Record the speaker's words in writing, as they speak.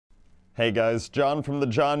Hey guys, John from the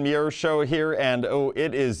John Muir Show here, and oh,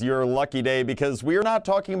 it is your lucky day because we are not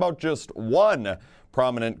talking about just one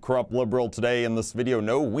prominent corrupt liberal today in this video.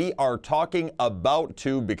 No, we are talking about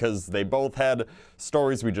two because they both had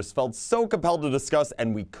stories we just felt so compelled to discuss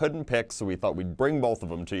and we couldn't pick, so we thought we'd bring both of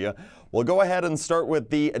them to you. We'll go ahead and start with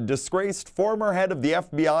the disgraced former head of the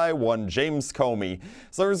FBI, one James Comey.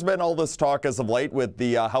 So there's been all this talk as of late with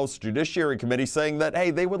the House Judiciary Committee saying that,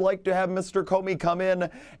 hey, they would like to have Mr. Comey come in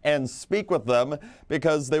and speak with them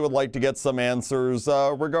because they would like to get some answers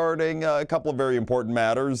regarding a couple of very important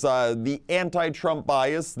matters. The anti-Trump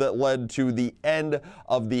bias that led to the end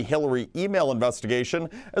of the Hillary email investigation,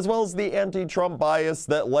 as well as the anti-Trump bias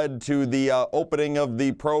that led to the opening of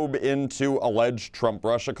the probe into alleged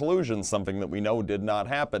Trump-Russia collusion, something that we know did not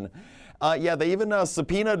happen. Yeah, they even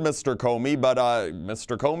subpoenaed Mr. Comey, but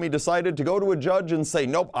Mr. Comey decided to go to a judge and say,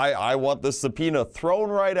 nope, I want this subpoena thrown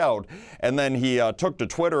right out. And then he took to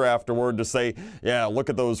Twitter afterward to say, yeah, look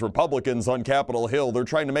at those Republicans on Capitol Hill. They're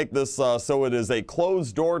trying to make this so it is a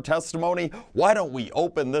closed-door testimony. Why don't we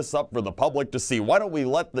open this up for the public to see? Why don't we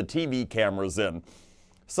let the TV cameras in?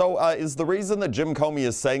 So is the reason that Jim Comey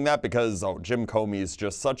is saying that because, Jim Comey is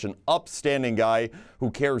just such an upstanding guy who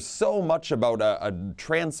cares so much about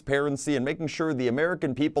transparency and making sure the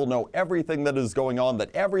American people know everything that is going on,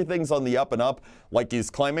 that everything's on the up and up, like he's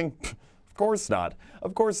claiming? Of course not.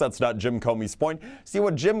 Of course that's not Jim Comey's point. See,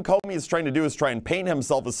 what Jim Comey is trying to do is try and paint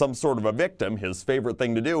himself as some sort of a victim, his favorite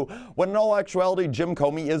thing to do, when in all actuality, Jim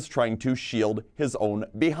Comey is trying to shield his own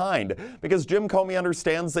behind. Because Jim Comey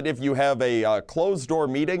understands that if you have a closed-door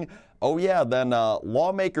meeting, oh yeah, then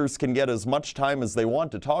lawmakers can get as much time as they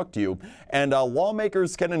want to talk to you. And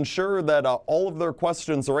lawmakers can ensure that all of their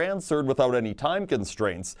questions are answered without any time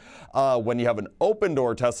constraints. When you have an open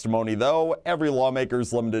door testimony, though, every lawmaker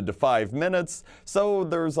is limited to 5 minutes. So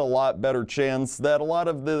there's a lot better chance that a lot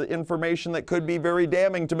of the information that could be very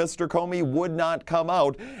damning to Mr. Comey would not come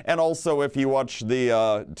out. And also, if you watch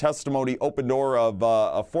the testimony open door of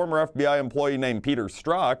a former FBI employee named Peter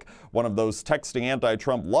Strzok, one of those texting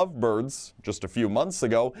anti-Trump lovebirds just a few months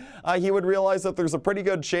ago, he would realize that there's a pretty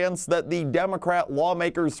good chance that the Democrat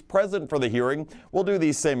lawmakers present for the hearing will do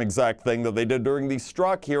the same exact thing that they did during the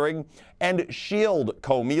Strzok hearing and shield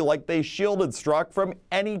Comey like they shielded Strzok from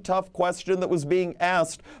any tough question that was being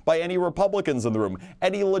asked by any Republicans in the room,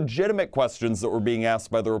 any legitimate questions that were being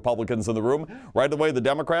asked by the Republicans in the room. Right away, the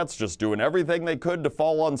Democrats just doing everything they could to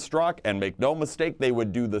fall on Strzok, and make no mistake, they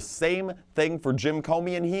would do the same thing for Jim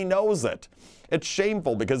Comey, and he knows it. It's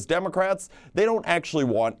shameful because Democrats, they don't actually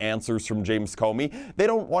want answers from James Comey. They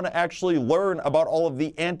don't want to actually learn about all of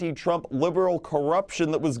the anti-Trump liberal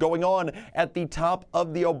corruption that was going on at the top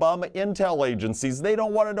of the Obama intel agencies. They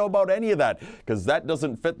don't want to know about any of that because that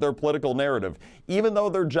doesn't fit their political narrative. Even though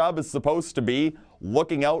their job is supposed to be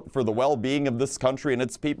looking out for the well-being of this country and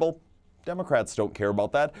its people, Democrats don't care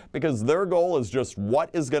about that because their goal is just what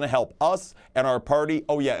is going to help us and our party.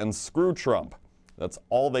 Oh yeah, and screw Trump. That's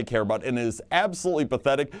all they care about, and it is absolutely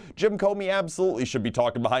pathetic. Jim Comey absolutely should be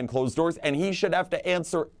talking behind closed doors, and he should have to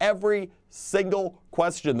answer every single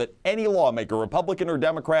question that any lawmaker, Republican or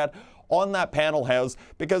Democrat, on that panel has,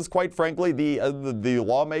 because quite frankly, the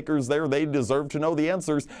lawmakers there, they deserve to know the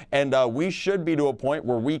answers, and we should be to a point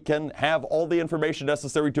where we can have all the information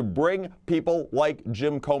necessary to bring people like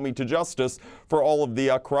Jim Comey to justice for all of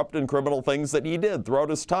the corrupt and criminal things that he did throughout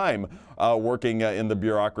his time working in the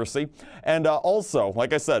bureaucracy. And also,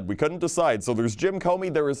 like I said, we couldn't decide. So there's Jim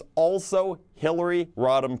Comey. There is also Hillary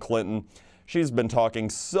Rodham Clinton. She's been talking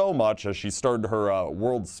so much as she started her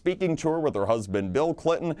world speaking tour with her husband, Bill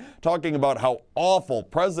Clinton, talking about how awful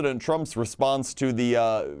President Trump's response to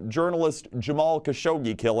the journalist Jamal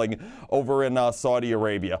Khashoggi killing over in Saudi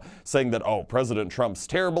Arabia, saying that, oh, President Trump's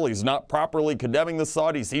terrible. He's not properly condemning the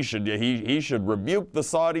Saudis. He should rebuke the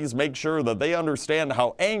Saudis, make sure that they understand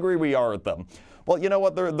how angry we are at them. Well, you know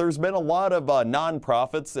what? There's been a lot of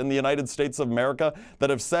nonprofits in the United States of America that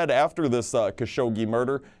have said after this Khashoggi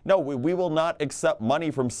murder, no, we will not accept money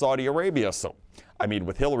from Saudi Arabia. So, I mean,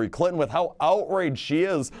 with Hillary Clinton, with how outraged she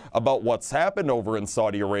is about what's happened over in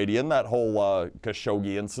Saudi Arabia and that whole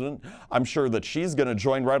Khashoggi incident, I'm sure that she's going to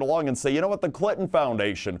join right along and say, you know what, the Clinton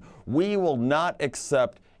Foundation, we will not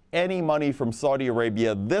accept any money from Saudi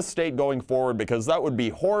Arabia this state going forward because that would be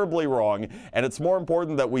horribly wrong, and it's more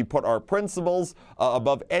important that we put our principles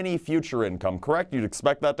above any future income. Correct? You'd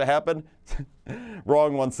expect that to happen?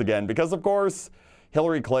 Wrong once again, because of course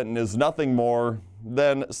Hillary Clinton is nothing more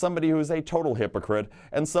than somebody who is a total hypocrite,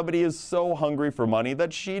 and somebody is so hungry for money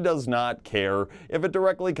that she does not care if it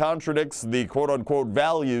directly contradicts the quote-unquote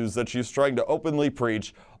values that she's trying to openly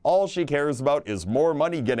preach All she cares about is more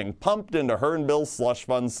money getting pumped into her and Bill's slush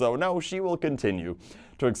funds, so no, she will continue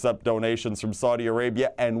to accept donations from Saudi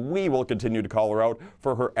Arabia, and we will continue to call her out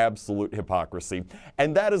for her absolute hypocrisy.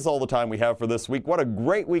 And that is all the time we have for this week. What a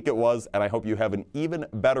great week it was, and I hope you have an even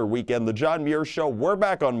better weekend. The John Muir Show, we're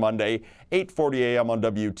back on Monday, 8:40 a.m. on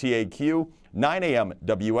WTAQ, 9 a.m.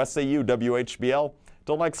 WSAU, WHBL.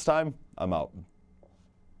 Till next time, I'm out.